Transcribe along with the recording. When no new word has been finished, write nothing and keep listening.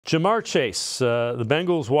Ja'Marr Chase, the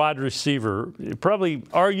Bengals wide receiver, probably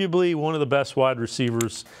arguably one of the best wide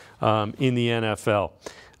receivers in the NFL.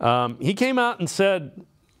 He came out and said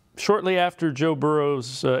shortly after Joe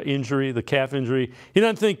Burrow's injury, the calf injury, he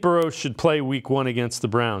doesn't think Burrow should play week 1 against the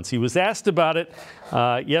Browns. He was asked about it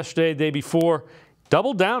yesterday, the day before.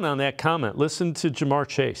 Doubled down on that comment. Listen to Ja'Marr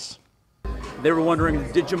Chase. They were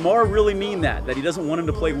wondering, did Ja'Marr really mean that he doesn't want him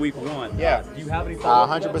to play week 1? Yeah. Do you have any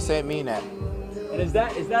thoughts? 100% mean that. And is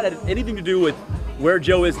that anything to do with where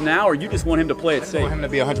Joe is now, or you just want him to play it safe? I want him to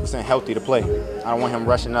be 100% healthy to play. I don't want him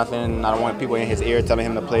rushing nothing. I don't want people in his ear telling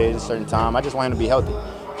him to play at a certain time. I just want him to be healthy.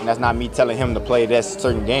 And that's not me telling him to play that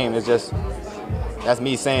certain game. It's just, that's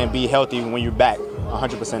me saying be healthy when you're back,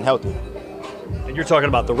 100% healthy. And you're talking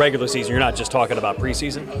about the regular season. You're not just talking about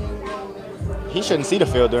preseason? He shouldn't see the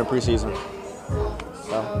field during preseason.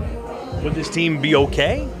 So. Would this team be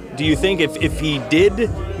okay? Do you think if he did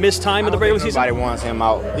miss time in the regular season? Nobody wants him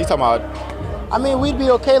out. He's talking about, I mean, we'd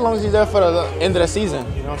be okay as long as he's there for the end of the season.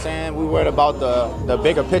 You know what I'm saying? We worried about the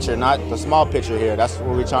bigger picture, not the small picture here. That's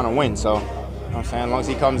what we're trying to win. So, you know what I'm saying? As long as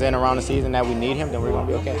he comes in around the season that we need him, then we're going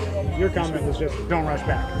to be okay. Your comment was just don't rush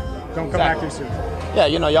back. Don't come back too soon. Yeah,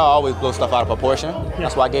 you know, y'all always blow stuff out of proportion.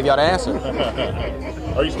 That's why I gave y'all the answer.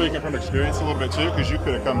 Are you speaking from experience a little bit too? Because you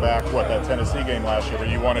could have come back, that Tennessee game last year where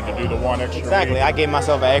you wanted to do the one extra Exactly. week. I gave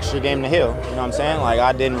myself an extra game to heal. You know what I'm saying? Like,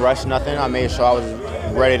 I didn't rush nothing. I made sure I was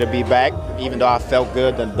ready to be back, even though I felt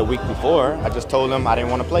good the week before. I just told him I didn't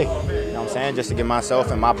want to play. You know what I'm saying? Just to give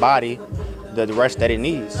myself and my body the rest that it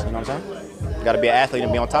needs. You know what I'm saying? You got to be an athlete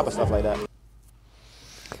and be on top of stuff like that.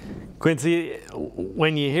 Quincy,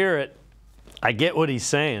 when you hear it, I get what he's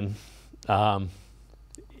saying, but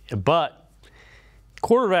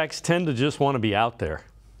quarterbacks tend to just want to be out there.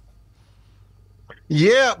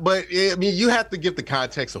 Yeah, but I mean, you have to get the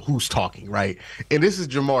context of who's talking, right? And this is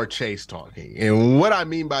Ja'Marr Chase talking. And what I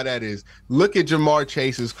mean by that is, look at Ja'Marr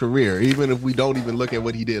Chase's career. Even if we don't even look at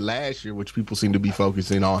what he did last year, which people seem to be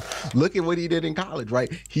focusing on, look at what he did in college, right?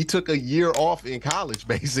 He took a year off in college,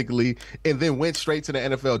 basically, and then went straight to the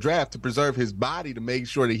NFL draft to preserve his body to make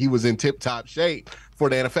sure that he was in tip-top shape for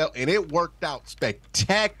the NFL, and it worked out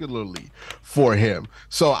spectacularly for him.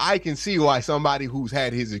 So I can see why somebody who's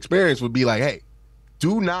had his experience would be like, hey,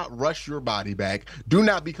 do not rush your body back. Do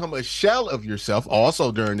not become a shell of yourself.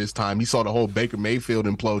 Also, during this time, he saw the whole Baker Mayfield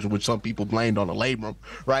implosion, which some people blamed on the labrum,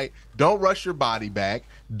 right? Don't rush your body back.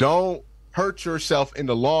 Don't hurt yourself in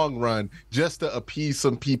the long run just to appease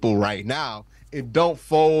some people right now. And don't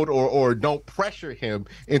fold or don't pressure him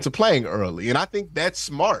into playing early. And I think that's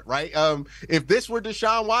smart, right? If this were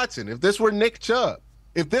Deshaun Watson, if this were Nick Chubb,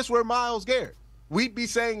 if this were Myles Garrett, we'd be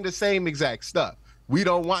saying the same exact stuff. We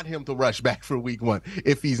don't want him to rush back for week 1.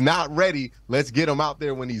 If he's not ready, let's get him out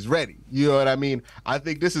there when he's ready. You know what I mean? I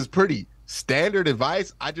think this is pretty standard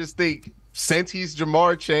advice. I just think since he's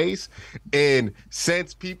Ja'Marr Chase and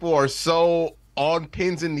since people are so on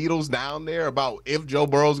pins and needles down there about if Joe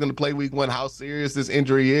Burrow is going to play week 1, how serious this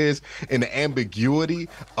injury is, and the ambiguity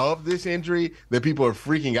of this injury, that people are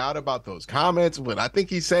freaking out about those comments. But I think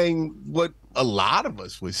he's saying what a lot of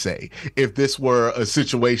us would say if this were a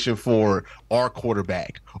situation for our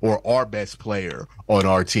quarterback or our best player on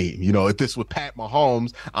our team. You know, if this was Pat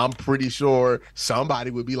Mahomes, I'm pretty sure somebody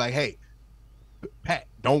would be like, hey, Pat,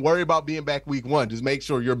 don't worry about being back week 1. Just make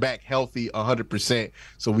sure you're back healthy 100%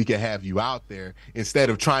 so we can have you out there instead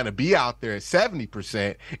of trying to be out there at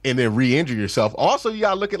 70% and then re-injure yourself. Also, you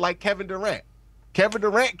got to look at like Kevin Durant. Kevin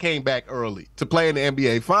Durant came back early to play in the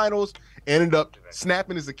NBA Finals, ended up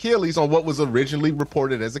snapping his Achilles on what was originally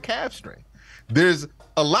reported as a calf strain. There's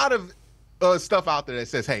a lot of stuff out there that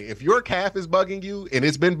says, hey, if your calf is bugging you, and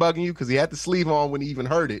it's been bugging you because he had the sleeve on when he even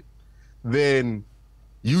hurt it, then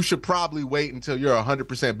you should probably wait until you're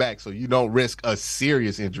 100% back so you don't risk a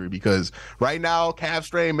serious injury, because right now, calf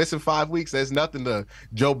strain, missing 5 weeks, there's nothing to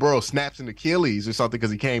Joe Burrow snaps an Achilles or something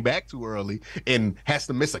because he came back too early and has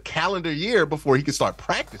to miss a calendar year before he can start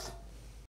practicing.